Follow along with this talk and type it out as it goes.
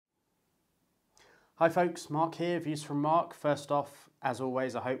Hi folks, Mark here, Views from Mark. First off, as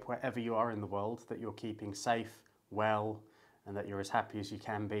always, I hope wherever you are in the world that you're keeping safe, well, and that you're as happy as you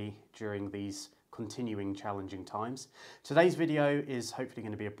can be during these continuing challenging times. Today's video is hopefully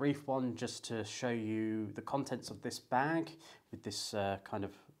going to be a brief one just to show you the contents of this bag with this kind of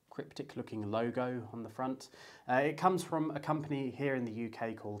cryptic looking logo on the front. It comes from a company here in the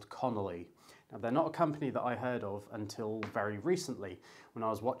UK called Connolly. Now, they're not a company that I heard of until very recently when I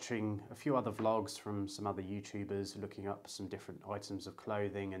was watching a few other vlogs from some other YouTubers looking up some different items of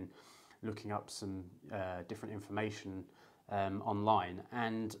clothing and looking up some different information online.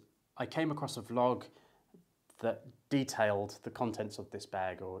 And I came across a vlog that detailed the contents of this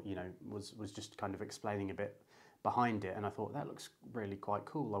bag, or was just kind of explaining a bit behind it, and I thought that looks really quite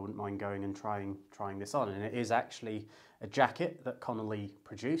cool. I wouldn't mind going and trying this on. And it is actually a jacket that Connolly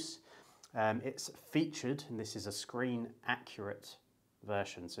produce. It's featured, and this is a screen accurate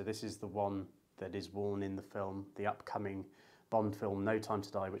version. So this is the one that is worn in the film, the upcoming Bond film No Time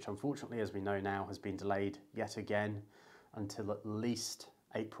to Die, which unfortunately, as we know now, has been delayed yet again until at least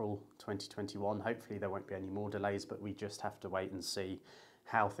April 2021. Hopefully there won't be any more delays, but we just have to wait and see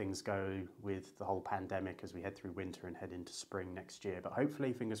how things go with the whole pandemic as we head through winter and head into spring next year. But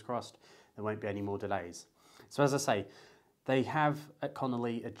hopefully, fingers crossed, there won't be any more delays. So as I say, they have at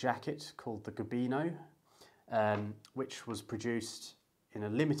Connolly a jacket called the Giubbino, which was produced in a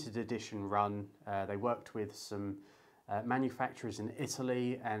limited edition run. They worked with some manufacturers in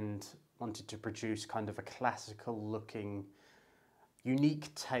Italy and wanted to produce kind of a classical looking,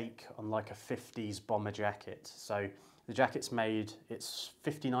 unique take on like a 50s bomber jacket. So the jacket's made, it's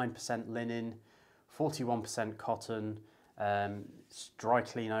 59% linen, 41% cotton, it's dry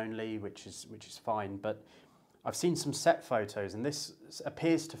clean only, which is fine. But I've seen some set photos, and this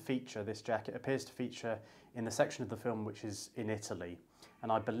jacket appears to feature in the section of the film which is in Italy.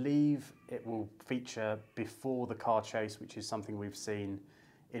 And I believe it will feature before the car chase, which is something we've seen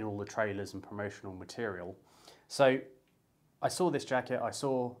in all the trailers and promotional material. So I saw this jacket, I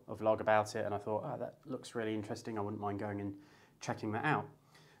saw a vlog about it, and I thought, oh, that looks really interesting. I wouldn't mind going and checking that out.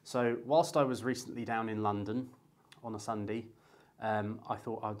 So whilst I was recently down in London on a Sunday, I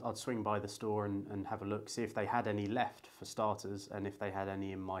thought I'd swing by the store and have a look, see if they had any left for starters, and if they had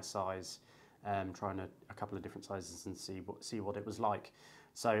any in my size, trying a couple of different sizes and see what it was like.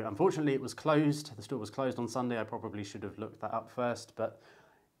 So unfortunately it was closed, the store was closed on Sunday. I probably should have looked that up first, but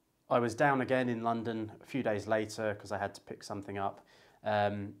I was down again in London a few days later because I had to pick something up,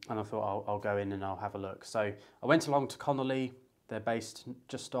 and I thought I'll go in and I'll have a look. So I went along to Connolly. They're based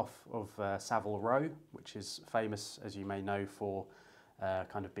just off of Savile Row, which is famous, as you may know, for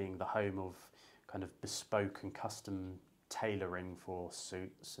kind of being the home of kind of bespoke and custom tailoring for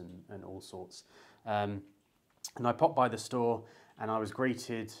suits and all sorts. And I popped by the store and I was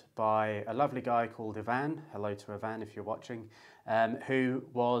greeted by a lovely guy called Ivan. Hello to Ivan if you're watching, who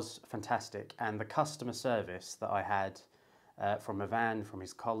was fantastic. And the customer service that I had from Ivan, from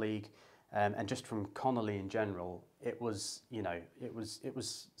his colleague, and just from Connolly in general, it was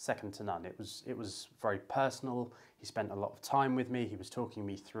second to none. It was very personal. He spent a lot of time with me. He was talking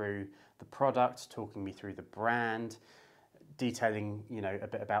me through the product, talking me through the brand, detailing a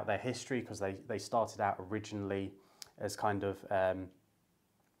bit about their history, because they started out originally as kind of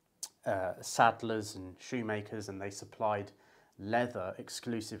saddlers and shoemakers, and they supplied leather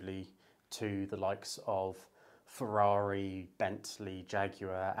exclusively to the likes of Ferrari, Bentley,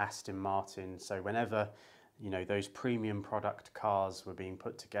 Jaguar, Aston Martin. So whenever those premium product cars were being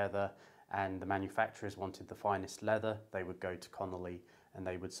put together and the manufacturers wanted the finest leather, they would go to Connolly and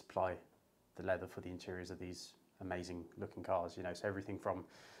they would supply the leather for the interiors of these amazing looking cars. So everything from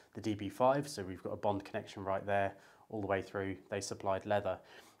the DB5, so we've got a Bond connection right there, all the way through, they supplied leather.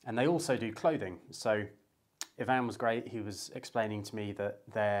 And they also do clothing. So Ivan was great. He was explaining to me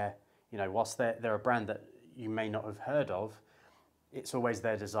that whilst they're a brand that you may not have heard of, it's always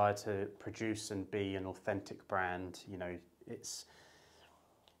their desire to produce and be an authentic brand. It's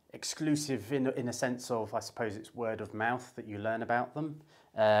exclusive in a sense of, I suppose, it's word of mouth that you learn about them.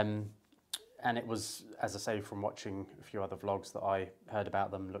 And it was, as I say, from watching a few other vlogs that I heard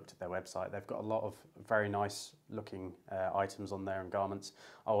about them, looked at their website. They've got a lot of very nice looking items on there and garments.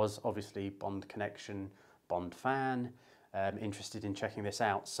 I was obviously Bond connection, Bond fan, interested in checking this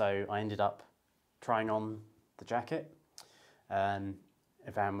out. So I ended up trying on the jacket.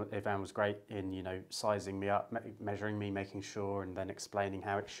 Ivan was great in sizing me up, measuring me, making sure, and then explaining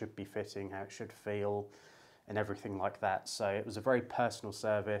how it should be fitting, how it should feel, and everything like that. So it was a very personal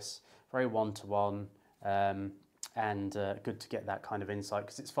service, very one-to-one, and good to get that kind of insight,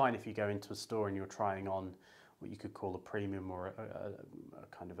 because it's fine if you go into a store and you're trying on what you could call a premium or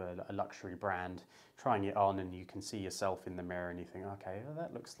a kind of a luxury brand, trying it on, and you can see yourself in the mirror and you think, okay, well,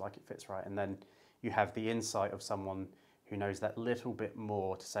 that looks like it fits right. And then you have the insight of someone who knows that little bit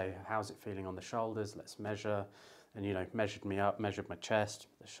more to say, how's it feeling on the shoulders? Let's measure. And, you know, measured me up, measured my chest,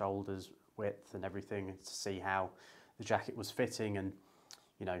 the shoulders, width and everything to see how the jacket was fitting, and,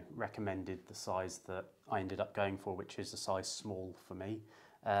 you know, recommended the size that I ended up going for, which is a size small for me.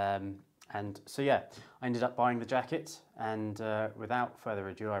 And so, yeah, I ended up buying the jacket, and without further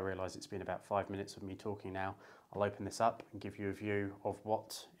ado, I realise it's been about 5 minutes of me talking now. I'll open this up and give you a view of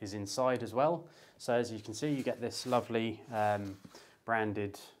what is inside as well. So as you can see, you get this lovely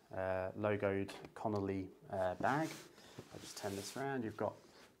branded, logoed Connolly bag. I'll just turn this around. You've got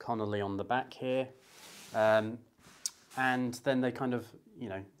Connolly on the back here. And then they kind of, you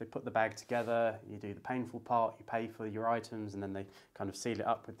know, they put the bag together, you do the painful part, you pay for your items, and then they kind of seal it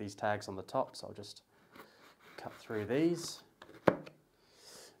up with these tags on the top. So I'll just cut through these and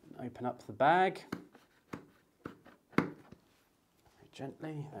open up the bag. Very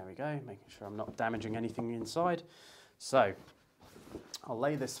gently, there we go, making sure I'm not damaging anything inside. So I'll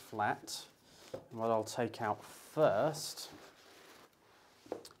lay this flat, and what I'll take out first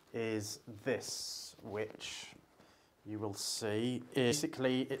is this, which you will see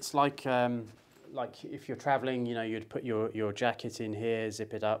basically it's like if you're traveling, you know, you'd put your jacket in here,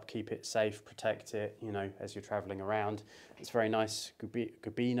 zip it up, keep it safe, protect it, you know, as you're traveling around. It's very nice.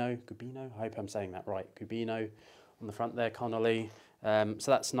 Giubbino, I hope I'm saying that right. Giubbino on the front there, Connolly. So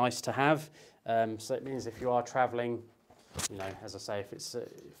that's nice to have. So it means if you are traveling, you know, as I say,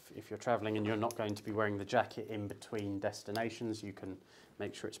 if you're traveling and you're not going to be wearing the jacket in between destinations, you can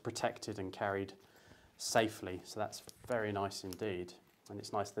make sure it's protected and carried safely. So that's very nice indeed. And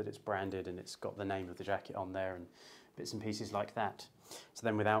it's nice that it's branded and it's got the name of the jacket on there and bits and pieces like that. So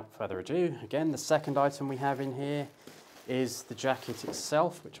then without further ado, again, the second item we have in here is the jacket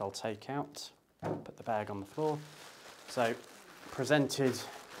itself, which I'll take out, put the bag on the floor. So presented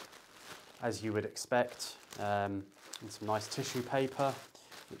as you would expect, in some nice tissue paper,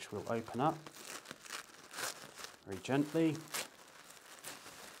 which we'll open up very gently.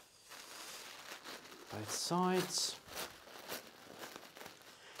 Both sides.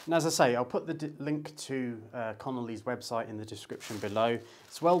 And as I say, I'll put the link to Connolly's website in the description below.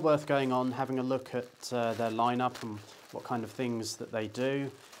 It's well worth going on, having a look at their lineup and what kind of things that they do.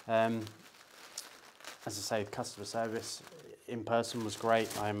 As I say, the customer service in person was great.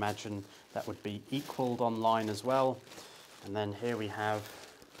 I imagine that would be equalled online as well. And then here we have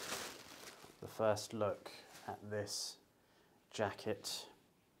the first look at this jacket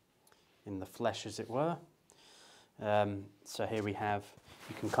in the flesh, as it were. So here we have,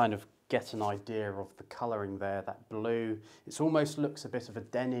 you can kind of get an idea of the colouring there, that blue. It almost looks a bit of a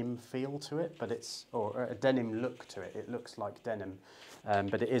denim feel to it, but or a denim look to it. It looks like denim,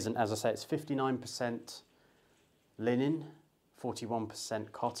 but it isn't. As I say, it's 59% linen,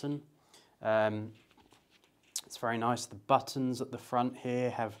 41% cotton. It's very nice. The buttons at the front here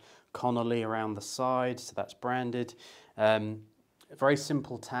have Connolly around the side, so that's branded. A very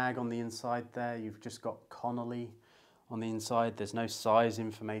simple tag on the inside there. You've just got Connolly on the inside. There's no size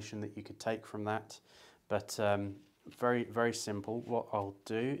information that you could take from that, but very, very simple. What I'll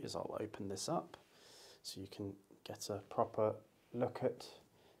do is I'll open this up so you can get a proper look at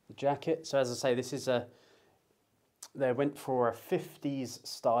the jacket. So as I say, this is they went for a 50s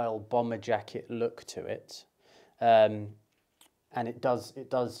style bomber jacket look to it, and it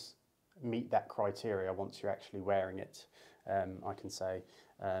does meet that criteria once you're actually wearing it. I can say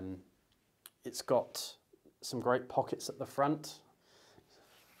it's got some great pockets at the front.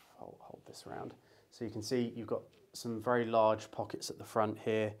 I'll hold this around so you can see you've got some very large pockets at the front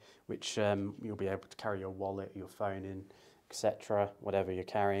here, which you'll be able to carry your wallet, your phone in, etc., whatever you're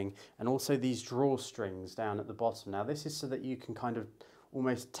carrying. And also these drawstrings down at the bottom. Now this is so that you can kind of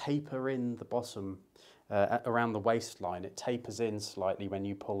almost taper in the bottom around the waistline. It tapers in slightly when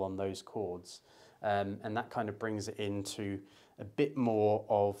you pull on those cords. And that kind of brings it into a bit more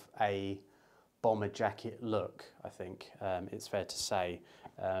of a bomber jacket look, I think it's fair to say.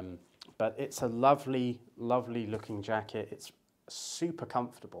 But it's a lovely, lovely looking jacket. It's super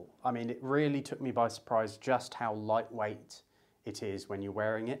comfortable. I mean, it really took me by surprise just how lightweight it is when you're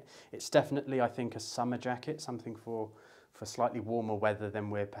wearing it. It's definitely, I think, a summer jacket, something for slightly warmer weather than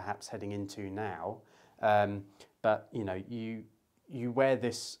we're perhaps heading into now. But, you know, you wear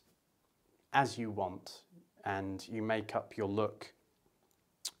this as you want, and you make up your look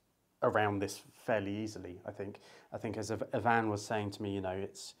around this fairly easily. I think as Ivan was saying to me, you know,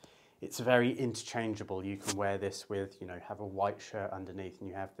 it's very interchangeable. You can wear this with, you know, have a white shirt underneath and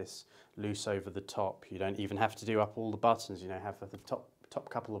you have this loose over the top. You don't even have to do up all the buttons, you know, have the top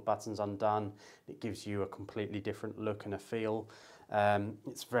couple of buttons undone. It gives you a completely different look and a feel.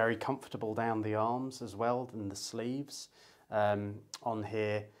 It's very comfortable down the arms as well than the sleeves. On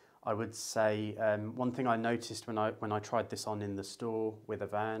here, I would say one thing I noticed when I tried this on in the store with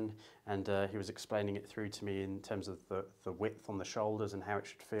Ivan, and he was explaining it through to me in terms of the width on the shoulders and how it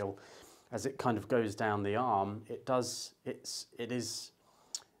should feel as it kind of goes down the arm. It is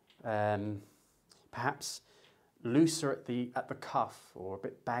perhaps looser at the cuff, or a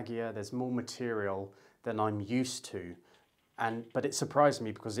bit baggier. There's more material than I'm used to, but it surprised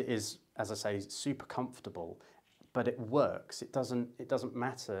me because it is, as I say, super comfortable. But it works. It doesn't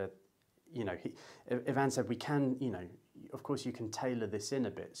matter. You know, Ivan said we can. You know, of course you can tailor this in a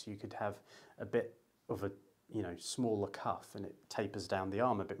bit, so you could have a bit of a, you know, smaller cuff, and it tapers down the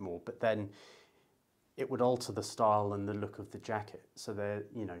arm a bit more. But then it would alter the style and the look of the jacket. So there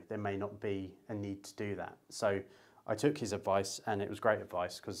may not be a need to do that. So I took his advice, and it was great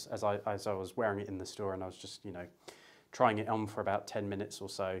advice, because as I was wearing it in the store and I was just, you know, trying it on for about 10 minutes or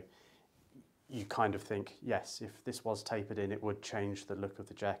so, you kind of think, yes, if this was tapered in, it would change the look of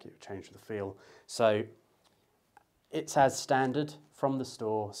the jacket, it would change the feel. So it's as standard from the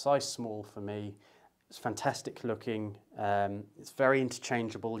store, size small for me. It's fantastic looking. It's very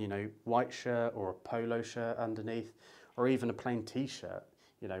interchangeable, you know, white shirt or a polo shirt underneath, or even a plain t-shirt.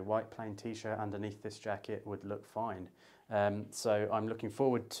 You know, white plain t-shirt underneath this jacket would look fine. So I'm looking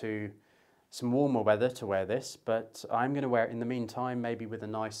forward to some warmer weather to wear this, but I'm going to wear it in the meantime, maybe with a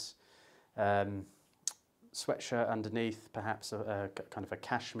nice sweatshirt underneath, perhaps a kind of a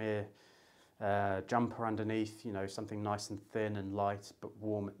cashmere jumper underneath, you know, something nice and thin and light but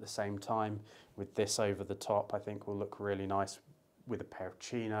warm at the same time. With this over the top, I think will look really nice with a pair of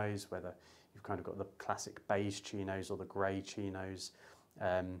chinos, whether you've kind of got the classic beige chinos or the grey chinos,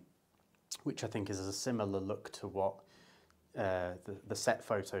 which I think is a similar look to what the set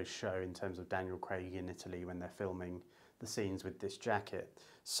photos show in terms of Daniel Craig in Italy when they're filming the scenes with this jacket.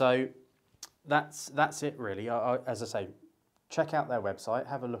 So that's it really. As I say, check out their website,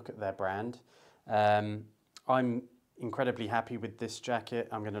 have a look at their brand. I'm incredibly happy with this jacket.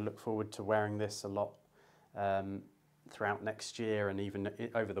 I'm going to look forward to wearing this a lot throughout next year, and even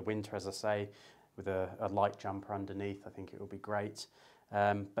over the winter, as I say, with a light jumper underneath. I think it will be great.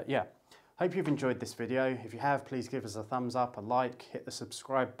 But yeah, hope you've enjoyed this video. If you have, please give us a thumbs up, a like, hit the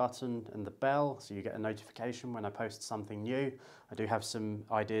subscribe button and the bell so you get a notification when I post something new. I do have some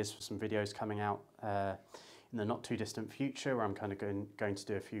ideas for some videos coming out in the not too distant future, where I'm kind of going to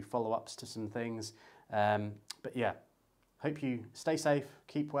do a few follow-ups to some things. But yeah, hope you stay safe,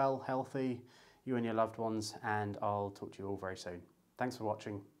 keep well, healthy, you and your loved ones, and I'll talk to you all very soon. Thanks for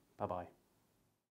watching. Bye-bye.